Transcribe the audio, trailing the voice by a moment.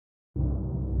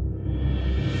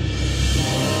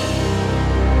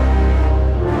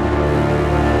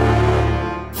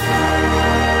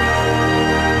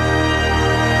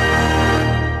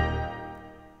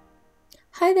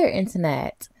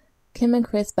internet. Kim and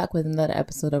Chris back with another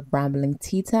episode of Rambling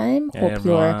Tea Time. Hey, Hope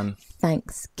everyone. your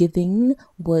Thanksgiving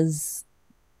was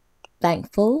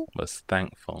thankful.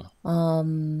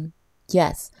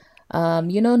 Yes.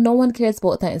 No one cares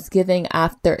about Thanksgiving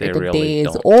after They the really day is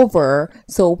don't. over.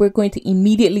 So we're going to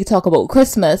immediately talk about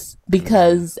Christmas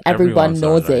because everyone Everyone's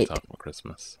knows already it. talking about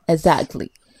Christmas.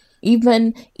 Exactly.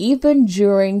 Even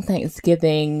during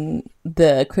Thanksgiving,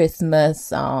 the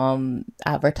Christmas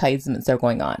advertisements are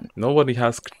going on. Nobody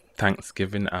has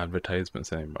Thanksgiving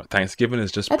advertisements anymore. Thanksgiving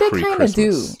is just They kind of do.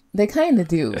 pre-Christmas. They kind of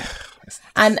do.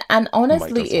 And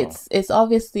honestly, Might as well. it's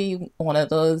obviously one of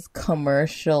those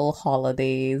commercial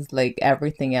holidays. Like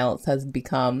everything else has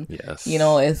become, Yes.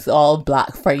 it's all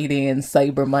Black Friday and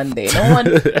Cyber Monday.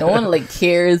 No one like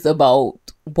cares about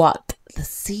what the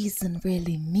season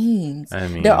really means. I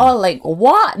mean, They're all like,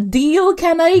 what deal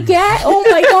can I get? Oh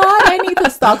my god, I need to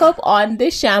stock up on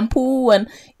this shampoo and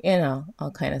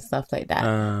all kind of stuff like that.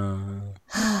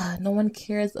 No one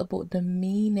cares about the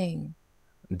meaning.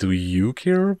 do you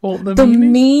care about the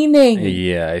meaning?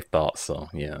 Yeah, I thought so.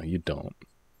 Yeah, you don't.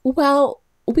 Well,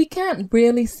 we can't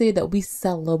really say that we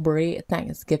celebrate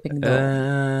Thanksgiving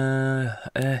though,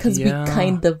 because we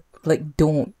kind of like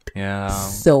don't. Yeah.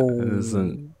 So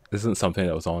isn't something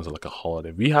that was always like a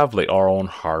holiday. We have like our own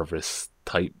harvest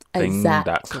type thing that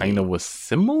Exactly. kind of was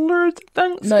similar to No,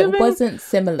 Thanksgiving. it wasn't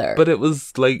similar. But it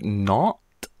was like not.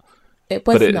 It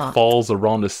was But it not. falls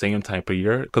around the same time of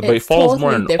year because It's it falls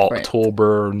more totally in different.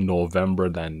 October, November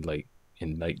than like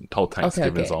in like till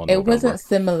Thanksgiving's all It November. wasn't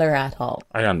similar at all.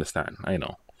 I understand. I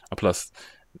know. Plus,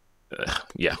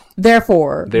 yeah.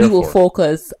 Therefore, we will Therefore.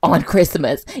 focus on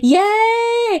Christmas.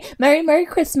 Yay! Merry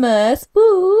Christmas!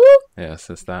 Woo! Yes,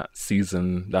 it's that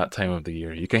season, that time of the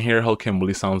year. You can hear how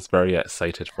Kimberly sounds very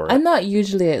excited for it. I'm not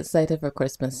usually excited for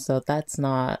Christmas, so that's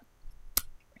not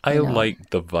I know. like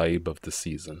the vibe of the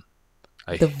season.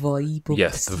 the vibe of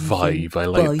Yes, the the season. vibe. I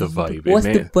like the vibe. What's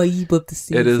the vibe of the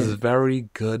season? It is very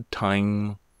good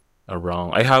time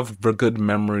around. I have good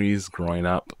memories growing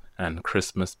up and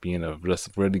Christmas being a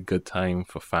just really good time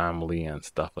for family and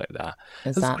stuff like that.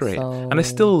 Is It's that great. so? And it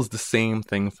still is the same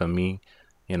thing for me.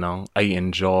 I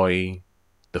enjoy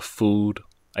the food.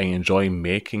 I enjoy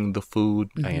making the food.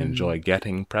 I enjoy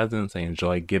getting presents. I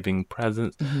enjoy giving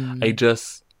presents.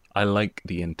 I like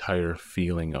the entire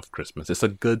feeling of Christmas. It's a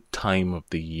good time of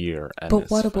the year. And But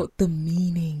it's what fun. about the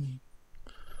meaning?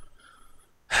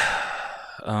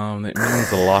 It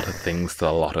means a lot of things to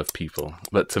a lot of people.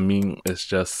 But to me, it's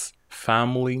just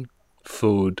family,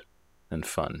 food, and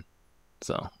fun.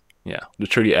 So, yeah, the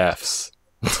 3 Fs.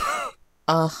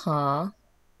 Uh-huh.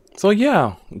 So,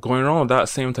 yeah, going around with that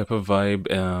same type of vibe,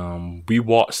 we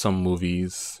watch some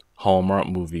movies, Hallmark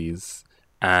movies,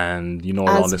 and,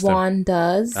 around this time.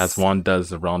 As one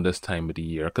does around this time of the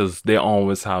year, because they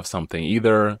always have something.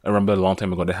 Either, I remember a long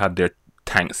time ago, they had their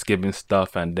Thanksgiving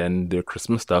stuff and then their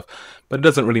Christmas stuff, but it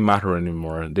doesn't really matter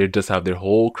anymore. They just have their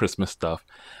whole Christmas stuff.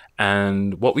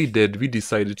 And what we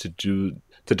decided to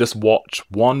just watch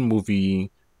one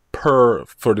movie for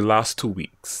the last 2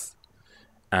 weeks.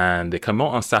 And they come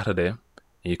out on Saturday, and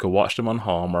you can watch them on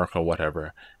Hallmark or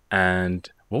whatever. And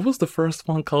what was the first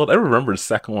one called? I remember the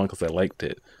second one because I liked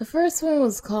it. The first one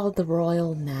was called The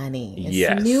Royal Nanny. It's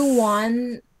Yes. a new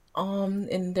one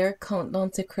in their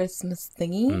countdown to Christmas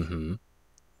thingy. Mm-hmm.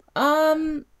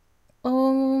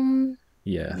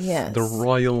 Yes. The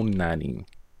Royal Nanny.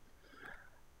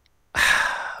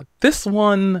 This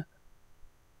one...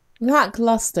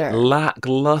 Lackluster.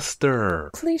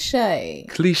 Cliche.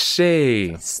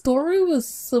 Story was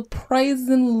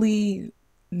surprisingly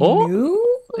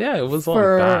new. Yeah, it was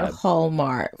for bad.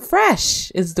 Hallmark.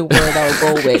 Fresh is the word I'll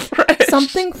go with. Fresh.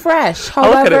 Something fresh. How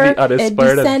can However, it be uninspired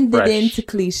and descended fresh? into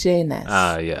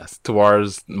clichéness. Yes.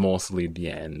 Towards mostly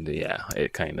the end. Yeah,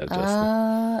 it kind of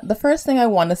just... The first thing I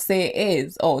want to say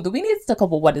is, do we need to talk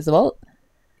about what it's about?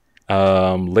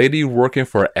 Lady working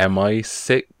for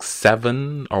MI6,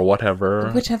 7, or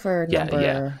whatever. Whichever number.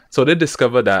 Yeah. So they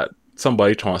discover that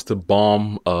somebody tries to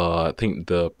bomb, I think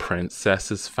the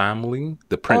princess's family,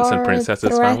 the prince and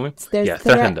princess's family. There's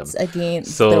threaten threats them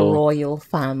against the royal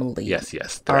family. Yes. Or a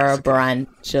threats.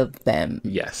 branch of them.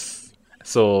 Yes.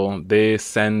 So they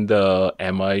send the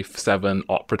MI7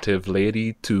 operative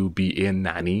lady to be a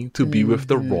nanny to be with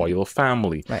the royal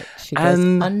family. Right. She goes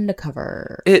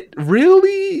undercover.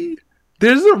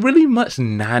 There isn't really much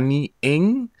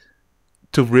nannying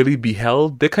to really be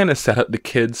held. They kind of set up the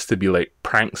kids to be like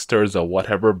pranksters or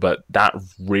whatever, but that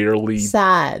rarely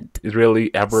is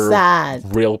really ever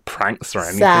real pranks or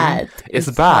anything.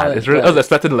 It's bad. It's really. I was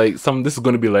expecting like this is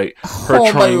going to be like her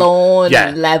Home Alone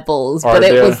levels, but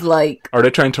it was like, are they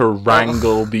trying to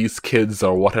wrangle these kids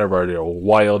or whatever? They're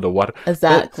wild or what?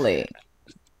 Exactly.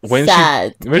 When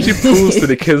she proves to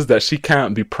the kids that she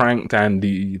can't be pranked and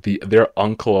their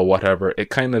uncle or whatever, it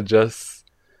kind of just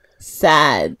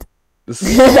sad.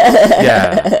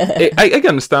 I can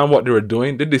understand what they were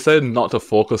doing. They decided not to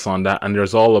focus on that, and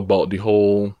there's all about the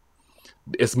whole.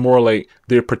 It's more like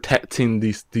they're protecting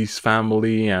these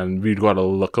family, and we gotta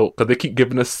look out because they keep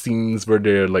giving us scenes where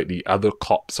they're like the other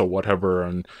cops or whatever,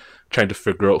 and trying to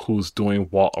figure out who's doing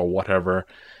what or whatever,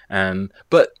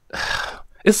 but.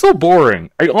 It's so boring.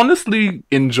 I honestly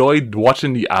enjoyed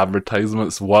watching the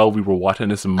advertisements while we were watching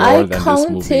this more than this movie. I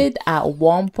counted at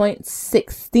one point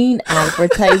 16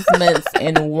 advertisements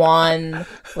in one,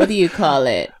 what do you call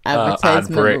it?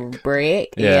 Advertisement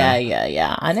break.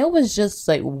 Yeah. And it was just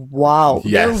like, wow.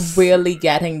 Yes. They're really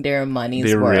getting their money's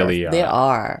worth. They really are. They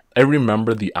are. I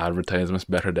remember the advertisements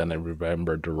better than I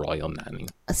remember the Royal Nanny.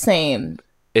 Same.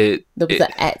 There was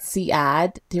an Etsy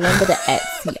ad. Do you remember the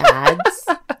Etsy ads?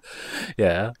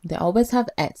 Yeah. They always have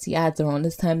Etsy ads around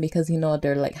this time because,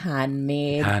 they're like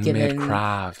handmade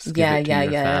crafts.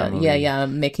 Yeah.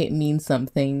 Make it mean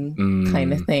something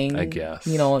kind of thing. I guess.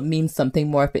 It means something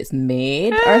more if it's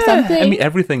made or something. I mean,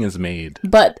 everything is made.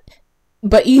 But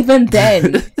even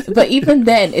then,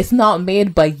 it's not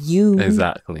made by you.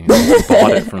 Exactly. You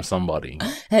bought it from somebody.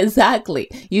 Exactly.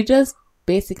 You just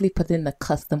basically put in the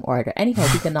custom order. Anyhow,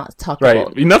 we cannot talk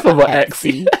about enough about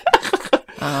Etsy.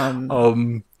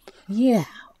 Yeah.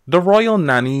 The Royal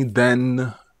Nanny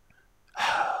then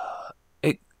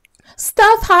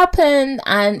stuff happened,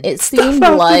 and it seemed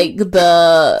like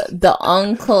the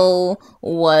uncle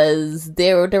was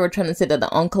they were trying to say that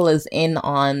the uncle is in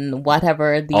on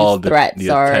whatever these threats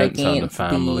are against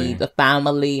the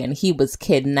family, and he was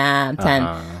kidnapped and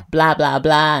blah blah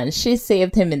blah, and she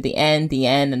saved him in the end,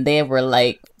 and they were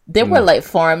like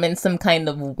forming some kind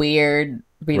of weird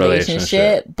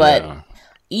relationship. But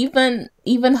even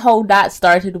how that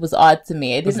started was odd to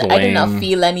me. I did not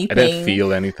feel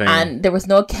anything. And there was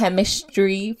no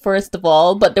chemistry, first of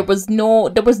all, but there was no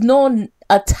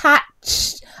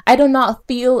attached. I do not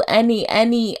feel any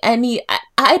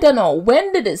I don't know,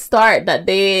 when did it start that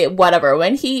they whatever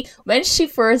when she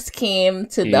first came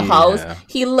to the house,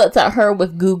 he looked at her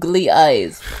with googly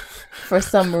eyes for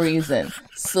some reason.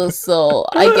 So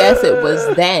I guess it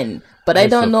was then. But I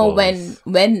don't know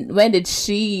when did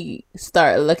she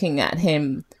start looking at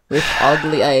him with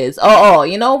ugly eyes?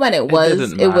 When it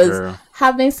was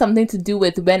having something to do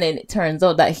with when it turns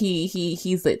out that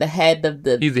he's like the head of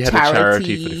the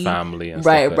charity for the family and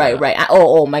right.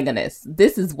 Oh my goodness,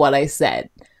 this is what I said.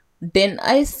 Then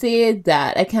I said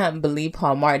that I can't believe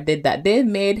Hallmark did that. They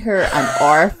made her an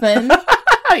orphan.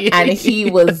 And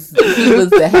he was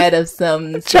the head of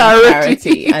some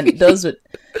charity, and those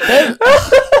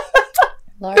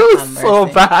Lord, it was so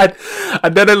bad.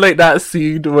 And then I like that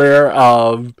scene where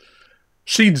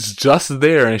she's just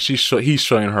there and he's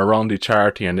showing her around the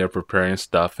charity and they're preparing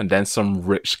stuff, and then some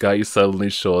rich guy suddenly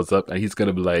shows up and he's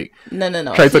gonna be like, no.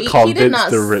 Try to convince he did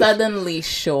not the rich. Suddenly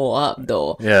show up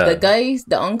though. Yeah.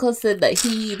 The uncle said that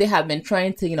they have been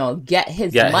trying to get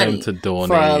his money him to donate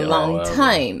for a long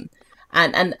time.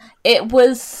 And it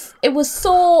was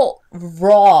so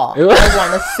raw. I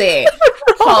want to say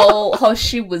how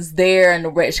she was there and the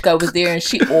rich guy was there and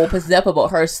she opens up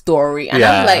about her story, and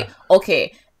I'm like,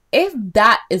 okay, if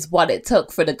that is what it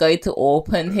took for the guy to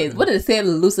open his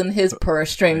loosen his purse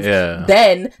strings,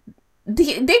 then they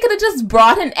could have just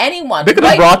brought in anyone. They could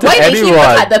have brought in anyone. Why did he look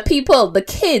at the people, the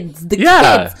kids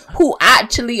who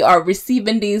actually are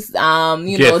receiving these,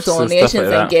 gifts donations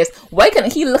and gifts? Why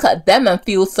can't he look at them and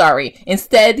feel sorry?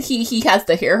 Instead, he has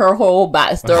to hear her whole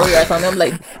backstory or something. I'm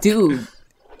like, dude,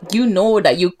 you know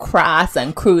that you crass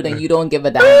and crude and you don't give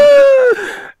a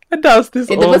damn. And that's this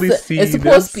only scene. It's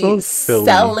supposed to be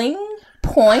selling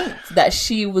point that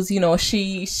she was,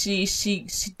 she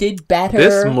did better.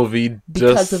 This movie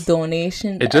because of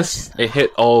donation. It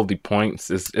hit all the points.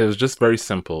 It was just very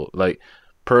simple. Like,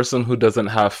 person who doesn't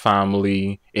have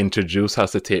family introduced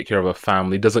has to take care of a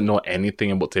family, doesn't know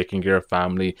anything about taking care of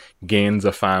family, gains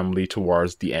a family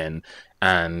towards the end,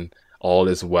 and all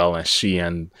is well, and she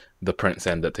and the prince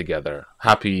ended together.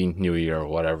 Happy New Year or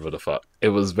whatever the fuck. It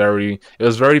was very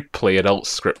played out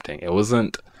scripting. It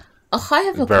wasn't I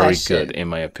have a very question. Good in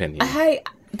my opinion.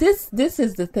 This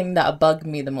is the thing that bugged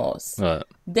me the most. What?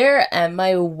 There am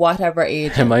I whatever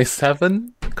age. Am I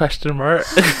 7? Question mark.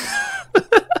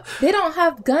 They don't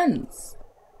have guns.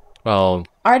 Well,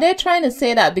 are they trying to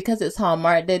say that because it's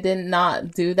Hallmark, they did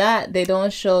not do that? They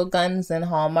don't show guns in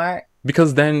Hallmark?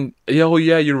 Because then, you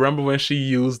remember when she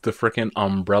used the freaking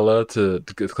umbrella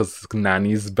because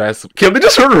Nanny's best. Can they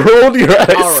just roll your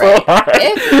eyes so hard?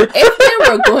 If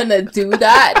they were going to do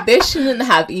that, they shouldn't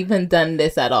have even done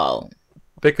this at all.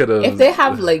 They could have. If they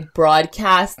have like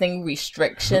broadcasting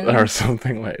restrictions or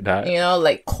something like that,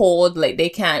 like code, like they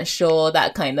can't show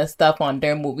that kind of stuff on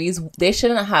their movies, they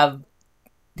shouldn't have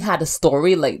had a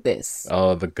story like this.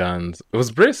 Oh, the guns. It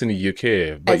was based in the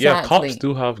UK. But yeah, cops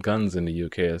do have guns in the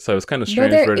UK. So it's kind of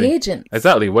strange. They're agents.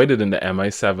 Exactly. Why didn't the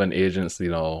MI7 agents,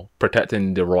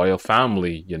 protecting the royal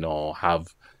family,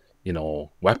 have,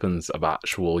 weapons of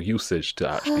actual usage to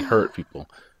actually hurt people?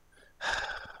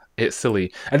 It's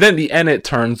silly. And then in the end, it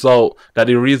turns out that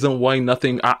the reason why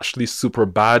nothing actually super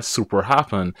bad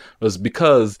happened was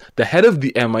because the head of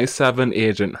the MI7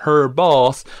 agent, her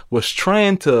boss, was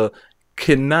trying to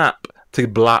kidnap, to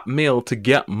blackmail, to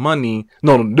get money.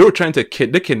 No, they were trying to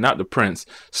kidnap the prince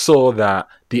so that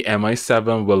the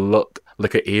MI7 will look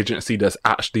like an agency that's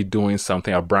actually doing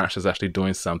something, a branch that's actually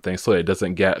doing something, so it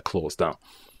doesn't get closed down.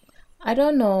 I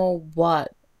don't know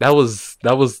what. That was.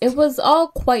 It was all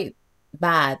quite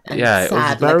bad and sad, it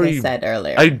was very, like I said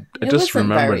earlier. I just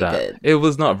remember that. Good. It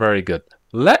was not very good.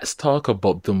 Let's talk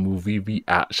about the movie we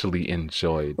actually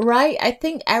enjoyed. Right? I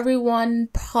think everyone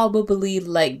probably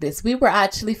liked this. We were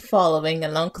actually following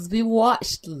along because we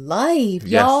watched live,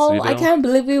 y'all. Yes, I can't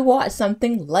believe we watched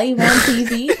something live on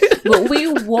TV. But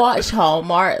we watched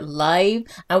Hallmark live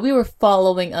and we were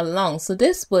following along. So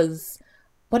this was,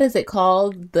 what is it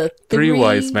called? The Three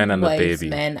Wise Men and the Baby. Wise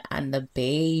Men and the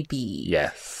Baby.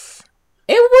 Yes.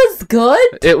 It was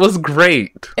good. It was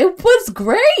great. It was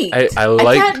great. I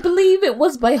can't believe it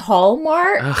was by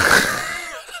Hallmark.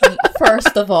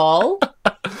 First of all.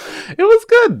 It was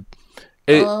good.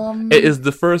 It is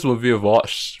the first movie I've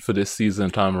watched for this season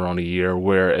time around the year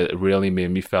where it really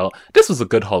made me feel this was a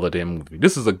good holiday movie.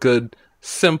 This is a good,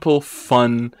 simple,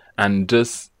 fun, and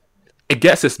just it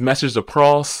gets its message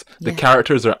across. The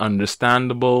characters are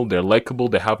understandable. They're likable.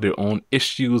 They have their own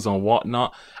issues and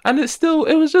whatnot. And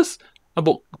it was just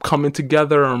about coming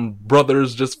together and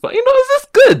brothers just, it was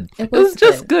just good. It was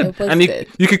just good. And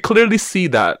you could clearly see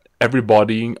that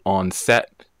everybody on set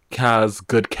has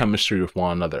good chemistry with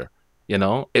one another.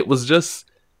 It was just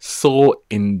so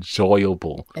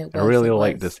enjoyable. I really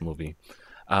like this movie.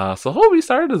 So how we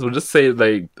started is we'll just say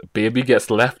like baby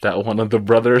gets left at one of the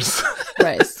brothers.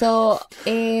 Right. So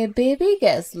a baby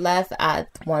gets left at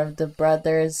one of the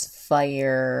brothers'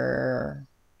 fire.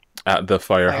 At the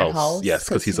firehouse. Yes,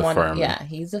 because he's a fireman. Yeah,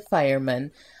 he's a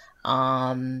fireman.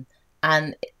 And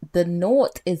the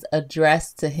note is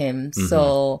addressed to him. Mm-hmm.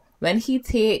 So when he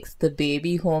takes the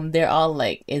baby home, they're all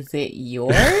like, "Is it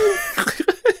yours?"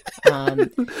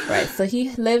 Right. So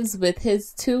he lives with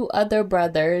his two other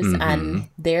brothers and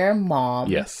their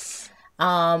mom. Yes.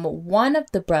 One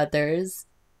of the brothers,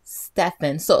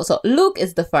 Stefan. So Luke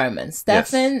is the fireman.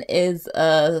 Stefan is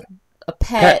a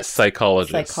pet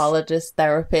psychologist,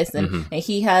 therapist, and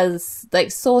he has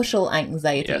like social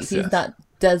anxiety.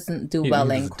 Doesn't do well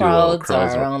in crowds or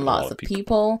around lots of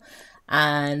people.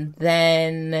 And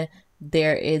then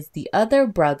there is the other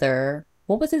brother.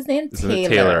 What was his name?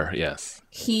 Taylor, yes.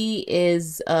 He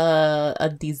is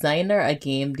a designer, a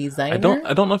game designer.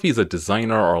 I don't know if he's a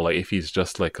designer or like if he's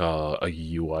just like a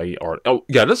UI or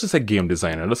let's just say game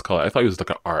designer. Let's call it. I thought he was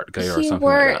like an art guy or something like that. He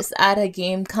works at a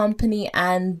game company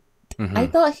and I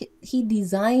thought he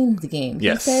designed games.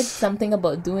 Yes. He said something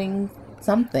about doing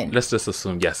something. Let's just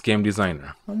assume, yes, game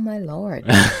designer. Oh my lord.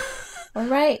 All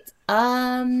right.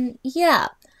 Yeah.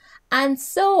 And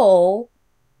so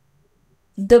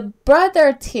the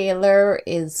brother Taylor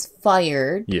is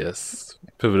fired. Yes.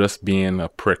 For just being a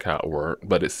prick at work,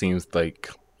 but it seems like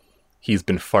he's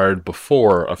been fired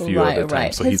before a few other times.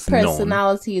 Right. So his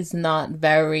personality is not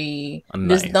very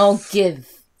nice. There's no give.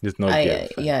 There's no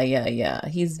give. Yeah.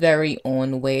 He's very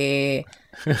own way,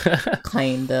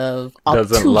 kind of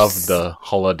doesn't obtuse. Love the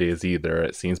holidays either,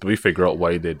 it seems. But we figure out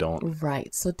why they don't.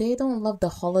 Right. So they don't love the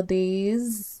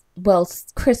holidays. Well,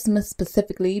 Christmas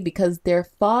specifically, because their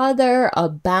father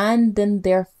abandoned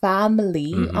their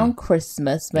family on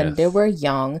Christmas when they were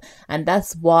young, and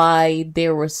that's why they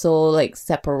were so like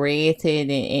separated.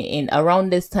 In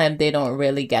around this time, they don't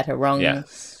really get along.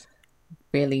 Yes.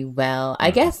 Really well. I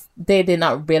guess they did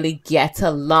not really get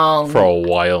along for a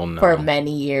while now. For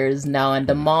many years now. And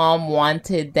the mom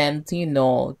wanted them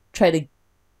to, try to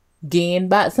gain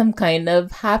back some kind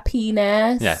of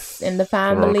happiness in the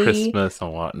family. For Christmas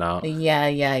and whatnot.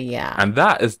 Yeah. And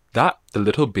the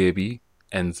little baby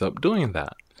ends up doing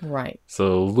that. Right.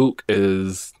 So Luke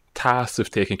is tasked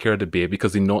with taking care of the baby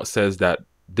because he knows it says that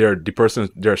they're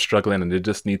struggling and they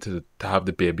just need to have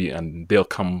the baby and they'll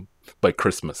come by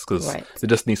Christmas because they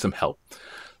just need some help.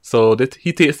 So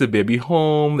he takes the baby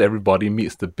home. Everybody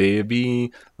meets the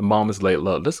baby. The mom is like,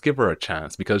 look, let's give her a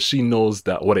chance because she knows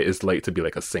that what it is like to be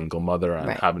like a single mother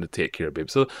and having to take care of baby.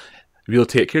 So we'll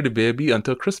take care of the baby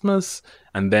until Christmas,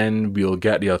 and then we'll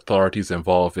get the authorities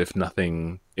involved if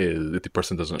the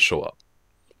person doesn't show up.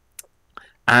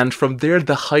 And from there,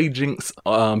 the hijinks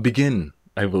begin,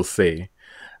 I will say.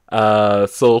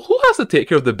 So who has to take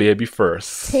care of the baby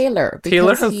first? Taylor has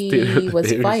to take care of the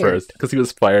baby first because he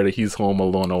was fired. He's home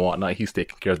alone and whatnot. He's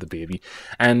taking care of the baby,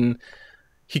 and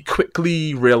he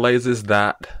quickly realizes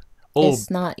that it's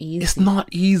not easy. It's not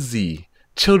easy.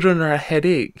 Children are a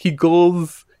headache. He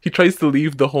tries to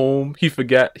leave the home. He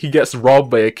gets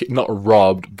robbed by a kid. Not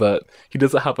robbed, but he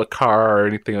doesn't have a car or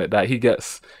anything like that. He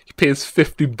pays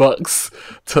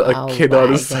 $50 to a kid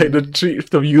on the side of the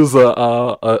street to use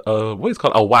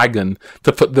a wagon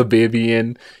to put the baby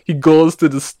in. He goes to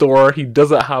the store. He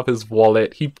doesn't have his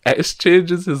wallet. He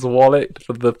exchanges his wallet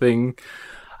for the thing.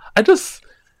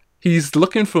 He's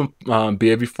looking for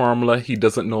baby formula. He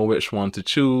doesn't know which one to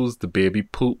choose. The baby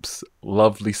poops.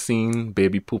 Lovely scene.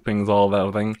 Baby pooping's all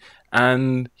that thing.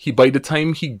 And by the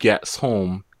time he gets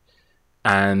home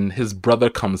and his brother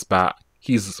comes back,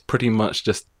 he's pretty much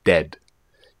just dead.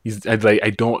 He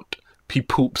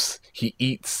poops, he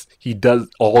eats, he does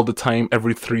all the time,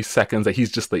 every 3 seconds.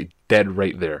 He's just like dead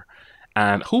right there.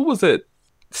 And who was it?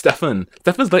 Stefan's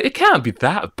like, it can't be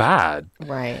that bad.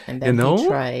 Right. And then he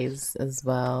tries as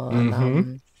well.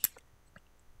 And,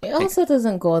 it also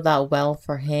doesn't go that well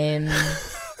for him.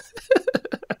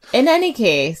 In any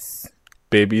case.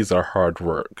 Babies are hard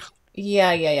work.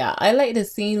 Yeah. I like the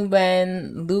scene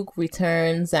when Luke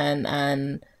returns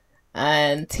and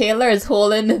Taylor is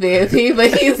holding the baby,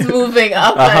 but he's moving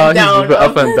up and down. He's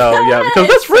up and down, yeah. Because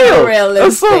that's real.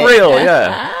 That's so real,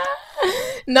 yeah.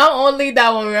 Not only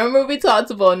that one, remember we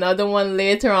talked about another one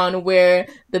later on where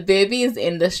the baby is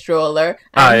in the stroller.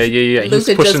 And yeah. Luke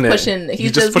he's pushing it.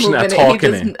 He's just pushing it and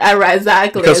talking it.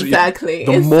 Exactly.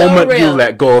 The moment you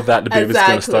let go of that, the baby's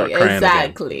going to start crying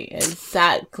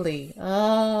Exactly.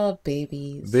 Oh,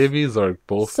 babies. Babies are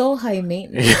both so high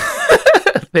maintenance.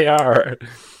 They are.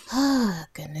 Oh,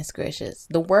 goodness gracious.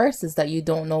 The worst is that you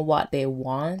don't know what they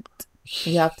want.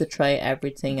 You have to try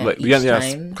everything at each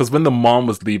time. Because when the mom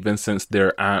was leaving, since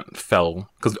their aunt fell,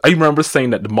 because I remember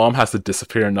saying that the mom has to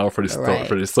disappear now for this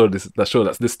that show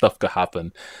that this stuff could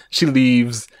happen. She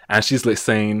leaves and she's like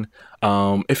saying,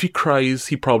 if he cries,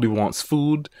 he probably wants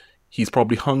food. He's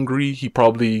probably hungry. He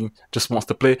probably just wants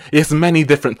to play. It's many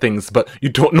different things, but you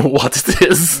don't know what it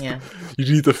is. Yeah,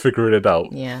 you need to figure it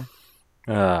out. Yeah.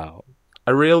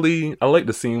 I like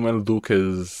the scene when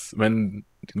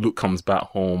Luke comes back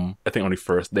home, I think on the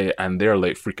first day, and they're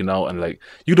like freaking out and like,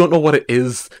 you don't know what it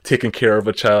is taking care of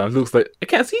a child. And Luke's like,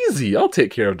 it's easy. I'll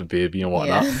take care of the baby and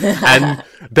whatnot. Yeah. And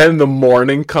then the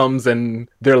morning comes and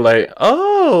they're like,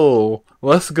 oh,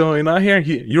 what's going on here?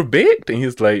 You're baked? And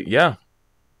he's like, yeah,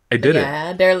 I did it.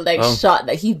 Yeah, they're like shocked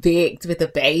that he baked with a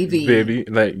baby. Baby,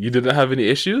 like, you didn't have any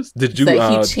issues? Did you?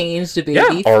 He changed the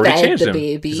baby, fed the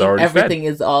baby, everything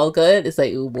fed. Is all good. It's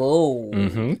like, whoa,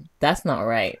 mm-hmm. That's not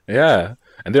right. Yeah.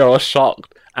 And they're all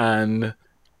shocked. And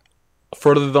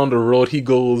further down the road, he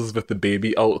goes with the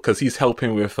baby out because he's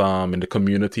helping with in the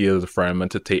community as a fireman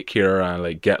to take care and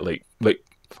like get like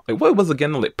what was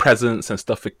again like presents and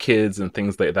stuff for kids and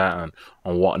things like that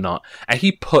and whatnot. And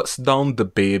he puts down the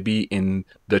baby in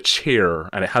the chair,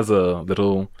 and it has a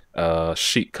little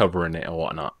sheet covering it and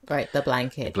whatnot. Right, the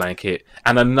blanket.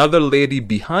 And another lady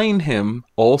behind him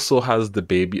also has their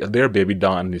baby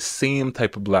down in the same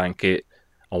type of blanket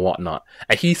and whatnot.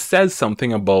 And he says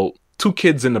something about two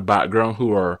kids in the background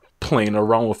who are playing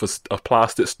around with a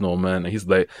plastic snowman, and he's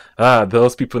like,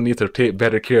 those people need to take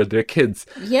better care of their kids.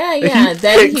 Yeah.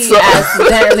 Then he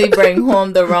accidentally bring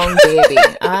home the wrong baby.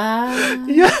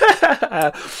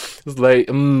 Yeah. It's like,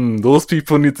 those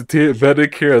people need to take better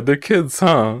care of their kids,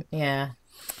 huh? Yeah.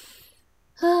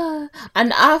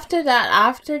 And after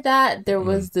that there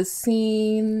was the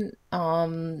scene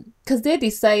because they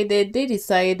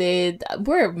decided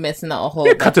we're missing out a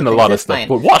whole cutting a lot of stuff,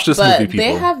 but watch this movie, people.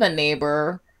 They have a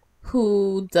neighbor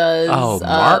who does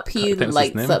Mark, he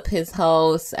lights up his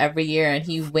house every year, and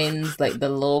he wins like the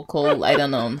local I don't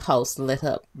know house lit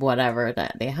up whatever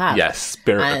that they have. Yes,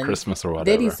 Spirit of Christmas or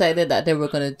whatever. They decided that they were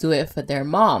going to do it for their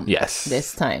mom. Yes,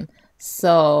 this time.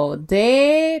 So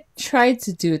they tried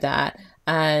to do that.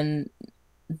 And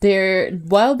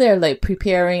while they're like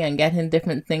preparing and getting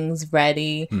different things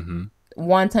ready, mm-hmm.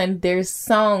 one time their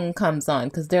song comes on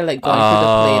because they're like going through the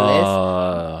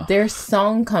playlist. Their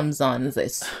song comes on. It's like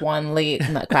Swan Lake,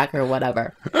 Nutcracker,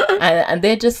 whatever, and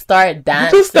they just start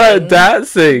dancing.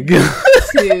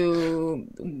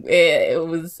 It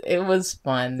was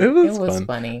fun. It was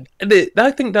funny. And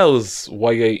I think that was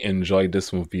why I enjoyed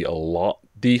this movie a lot.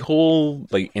 The whole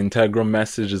like integral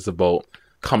message is about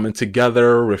coming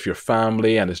together with your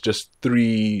family, and it's just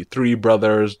three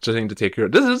brothers trying to take care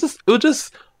of. It was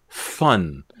just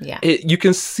fun. Yeah, you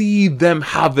can see them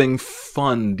having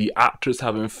fun, the actors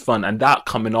having fun, and that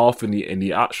coming off in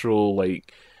the actual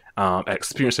like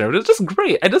experience. It was just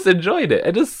great. I just enjoyed it. I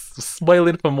just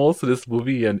smiling for most of this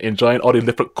movie and enjoying all the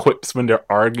different quips when they're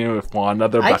arguing with one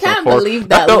another. I can't believe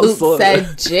that Luke said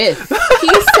 "Jif." He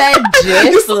said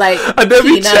 "Jif" like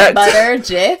peanut butter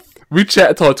Jif. We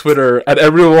checked on Twitter, and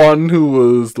everyone who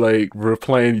was like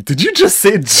replying, "Did you just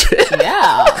say Jif?"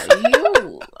 Yeah,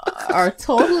 you are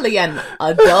totally an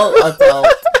adult.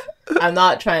 I'm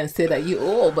not trying to say that you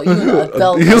old, but you're an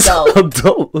adult.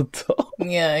 Adult.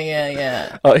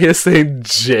 Yeah. He's saying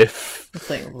Jif. It's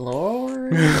like,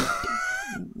 Lord,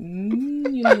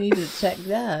 you need to check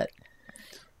that.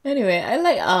 Anyway, I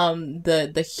like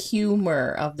the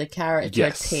humor of the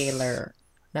character Taylor.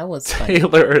 That was funny.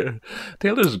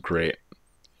 Taylor's great.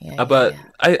 But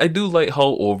I do like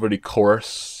how over the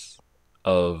course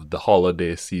of the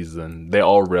holiday season, they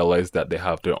all realize that they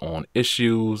have their own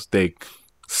issues. They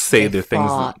say their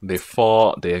things. They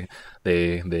fought. They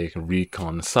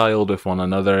reconciled with one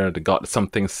another. They got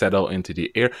something set out into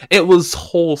the air. It was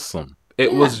wholesome.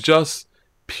 It was just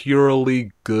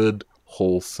purely good,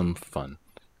 wholesome fun.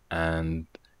 And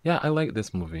yeah, I like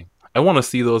this movie. I want to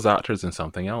see those actors in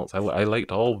something else. I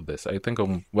liked all of this. I think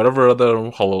whatever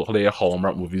other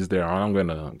Hallmark movies there are, I'm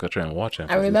gonna go try and watch it.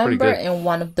 I remember in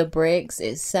one of the breaks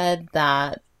it said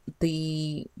that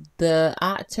the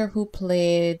actor who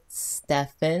played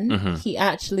Stefan, he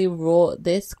actually wrote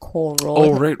this co-wrote.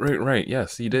 Oh, right.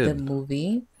 Yes, he did. The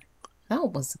movie.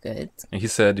 That was good. And he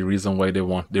said the reason why they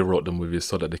wrote the movie is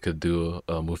so that they could do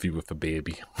a movie with a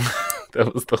baby.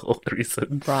 That was the whole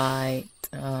reason. Right.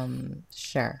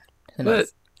 Sure. But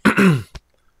I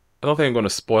don't think I'm going to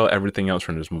spoil everything else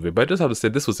from this movie, but I just have to say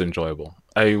this was enjoyable.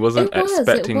 I wasn't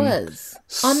expecting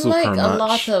unlike a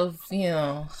lot of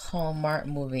Hallmark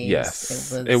movies.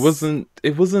 Yes, it wasn't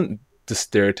the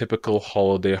stereotypical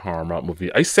holiday Hallmark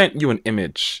movie. I sent you an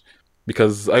image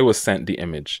because I was sent the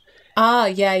image.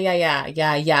 Yeah.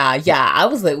 I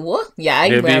was like, what? Yeah, I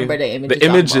remember the image. The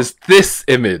image is this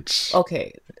image.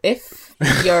 Okay, if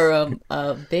you're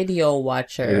a video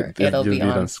watcher, it'll be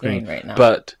on screen right now.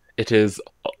 But it is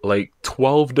like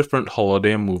 12 different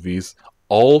holiday movies,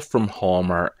 all from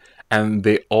Hallmark, and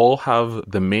they all have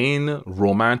the main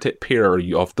romantic pair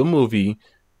of the movie,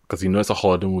 because it's a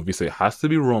holiday movie, so it has to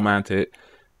be romantic.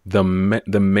 The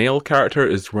male character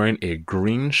is wearing a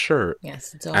green shirt,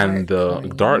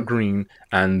 dark green,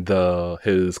 and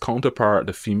his counterpart,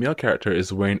 the female character,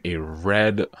 is wearing a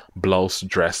red blouse,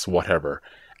 dress, whatever.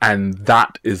 And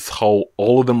that is how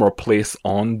all of them were placed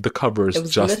on the covers,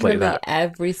 just like that.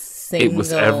 It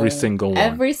was every single one.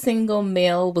 Every single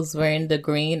male was wearing the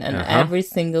green, and every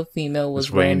single female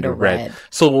was wearing the red.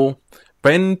 So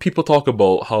when people talk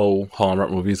about how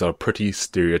Hallmark movies are pretty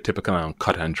stereotypical and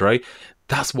cut and dry,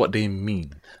 that's what they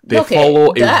mean. They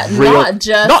follow a real...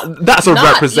 That's a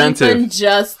representative. Not even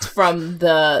just from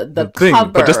the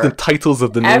cover. But just the titles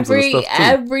of the names and stuff too.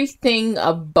 Everything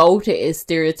about it is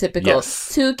stereotypical.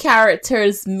 Yes. Two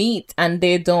characters meet and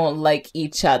they don't like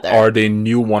each other. Or they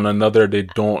knew one another, they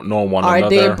don't know one another. Or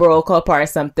they broke up or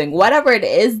something. Whatever it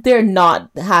is, they're not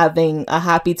having a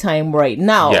happy time right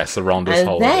now. Yes, around this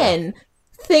holiday. And then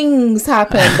things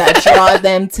happen that draw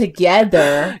them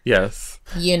together. Yes.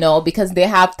 Because they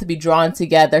have to be drawn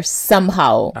together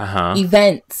somehow.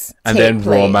 Events and take then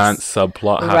place. Romance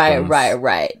subplot happens.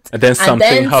 Right. And then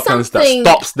something happens that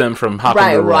stops them from having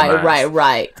the romance.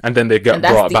 Right. And then they get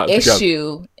brought back together. That's the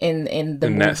issue in the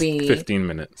movie. Next 15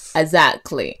 minutes.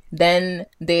 Exactly. Then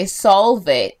they solve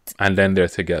it. And then they're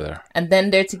together. And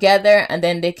then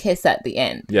they kiss at the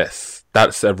end. Yes.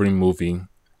 That's every movie.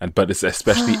 But it's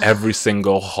especially every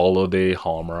single holiday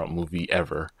Hallmark movie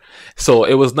ever. So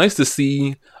it was nice to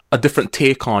see a different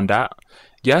take on that.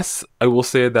 Yes, I will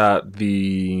say that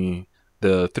the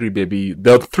three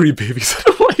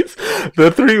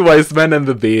wise men and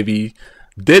the baby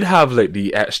did have like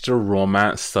the extra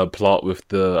romance subplot with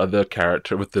the other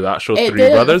character, with the actual three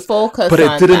brothers. But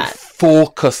it didn't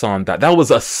focus on that. That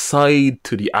was a side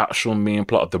to the actual main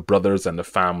plot of the brothers and the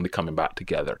family coming back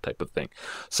together type of thing.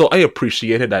 So I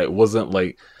appreciated that it wasn't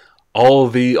like all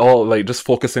like just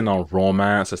focusing on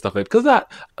romance and stuff like that. Because that,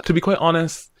 to be quite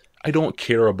honest, I don't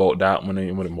care about that when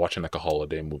I'm watching like a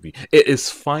holiday movie. It is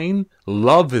fine.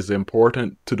 Love is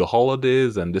important to the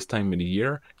holidays and this time of the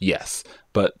year. Yes.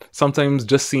 But sometimes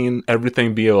just seeing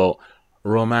everything be about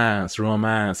romance.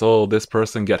 Oh, this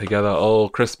person get together. Oh,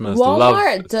 Christmas, love.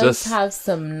 Walmart does have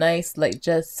some nice, like,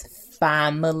 just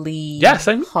family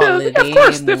holiday of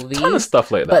course, movies. There's a ton of stuff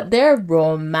like that. But their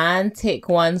romantic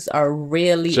ones are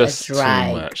really just a drag.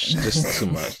 Too much. Just too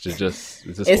much. It's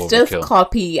overkill. Just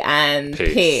copy and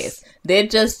paste. They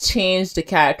just change the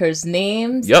characters'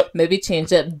 names. Yep. Maybe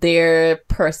change up their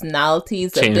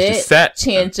personalities change a bit. The set.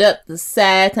 Change up the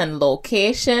set and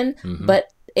location. Mm-hmm.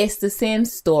 But it's the same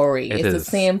story. It's the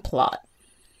same plot.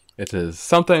 It is.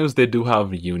 Sometimes they do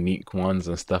have unique ones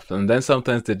and stuff, and then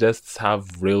sometimes they just have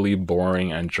really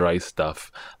boring and dry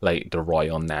stuff, like The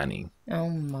Royal Nanny. Oh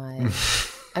my.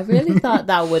 I really thought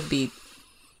that would be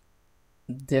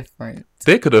different.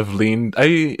 They could have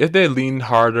if they leaned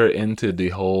harder into the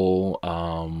whole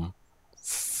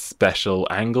special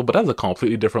angle, but that's a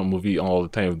completely different movie all the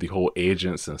time, the whole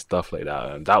agents and stuff like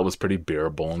that, and that was pretty bare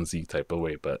bonesy type of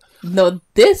way. But no,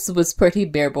 this was pretty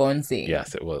bare bonesy.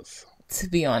 Yes, it was. To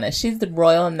be honest, she's the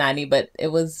royal nanny, but it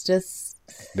was just...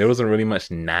 There wasn't really much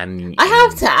nanny. I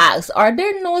have to ask, are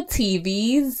there no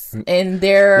TVs in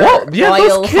their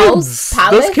royal house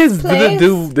palace those kids place?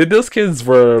 Those kids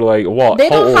were like, what? They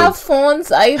don't have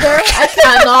phones either. I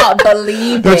cannot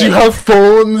believe Don't you have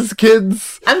phones,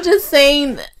 kids? I'm just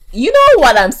saying... You know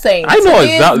what I'm saying. I know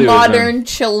exactly what modern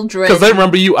children. Because I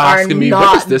remember you asking me,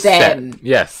 what is this set?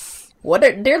 Yes.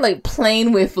 They're like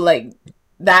playing with like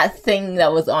that thing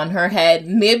that was on her head.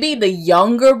 Maybe the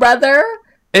younger brother,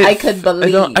 I could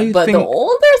believe, but the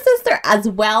older sister as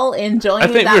well enjoying. I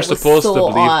think that we're supposed so to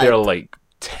believe odd. they're like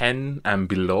 10 and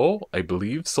below, I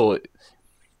believe. So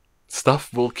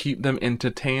stuff will keep them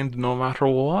entertained no matter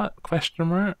what? ?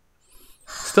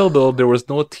 Still though, there was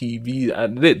no TV.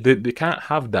 They can't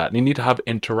have that. They need to have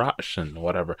interaction,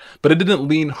 whatever. But it didn't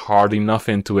lean hard enough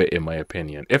into it, in my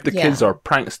opinion. If the kids are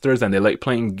pranksters and they like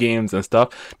playing games and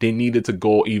stuff, they needed to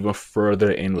go even further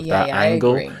in with that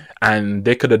angle. I agree. And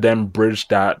they could have then bridged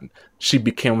that. She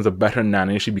becomes a better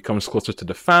nanny. She becomes closer to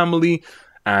the family,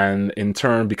 and in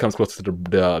turn becomes closer to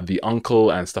the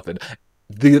uncle and stuff like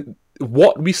that.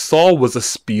 What we saw was a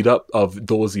speed up of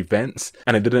those events,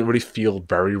 and it didn't really feel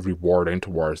very rewarding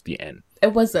towards the end.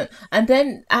 It wasn't. And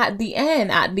then at the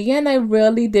end, I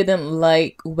really didn't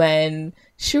like when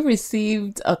she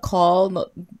received a call.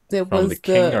 There was the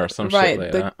king or some shit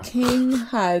like that. The king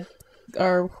had,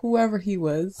 or whoever he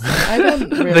was. I don't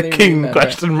really the king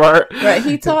remember. ? Right,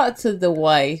 he talked to the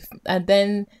wife, and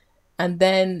then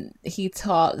he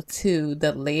talked to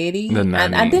the lady, and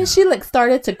then she like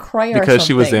started to cry or something. Because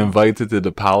she was invited to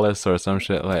the palace or some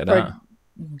shit like that.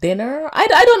 Dinner? I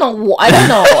don't know.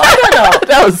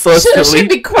 That was so silly. Should she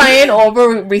be crying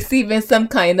over receiving some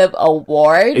kind of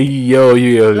award? Yo.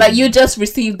 Like you just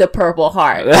received the Purple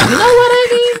Heart. You know what I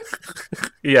mean?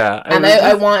 Yeah. And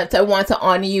I want to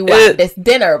honor you at this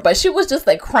dinner, but she was just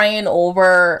like crying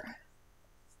over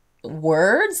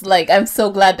words. Like, I'm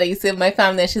so glad that you saved my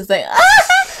family. And she's like,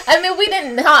 I mean, we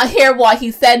did not hear what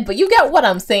he said, but you get what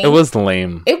I'm saying. It was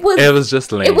lame. It was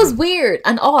just lame. It was weird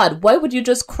and odd. Why would you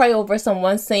just cry over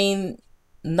someone saying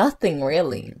nothing,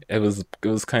 really? It was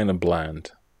kind of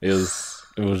bland. It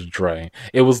was dry.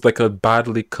 It was like a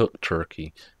badly cooked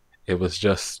turkey. It was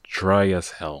just dry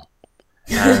as hell.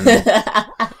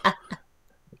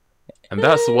 And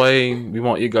that's why we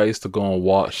want you guys to go and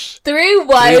watch Three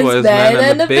Wise Men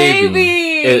and a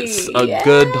Baby. It's a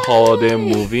good holiday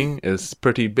movie. It's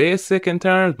pretty basic in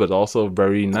terms, but also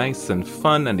very nice and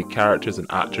fun. And the characters and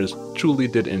actors truly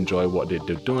did enjoy what they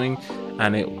did doing.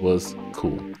 And it was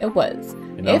cool. It was.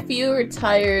 You know? If you're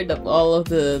tired of all of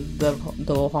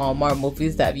the Hallmark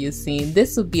movies that you've seen,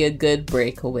 this would be a good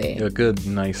breakaway. A good,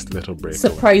 nice little breakaway.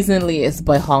 Surprisingly, it's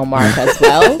by Hallmark as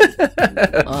well.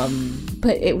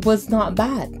 But it was not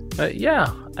bad.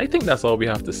 Yeah, I think that's all we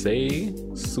have to say.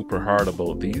 Super hard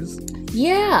about these.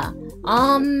 Yeah.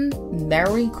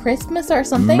 Merry Christmas or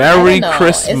something? Merry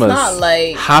Christmas. It's not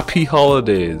like... Happy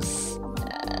holidays.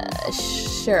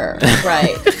 Sure,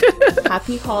 right.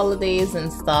 Happy holidays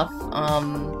and stuff.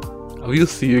 We'll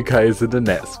see you guys in the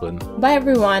next one. Bye,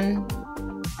 everyone.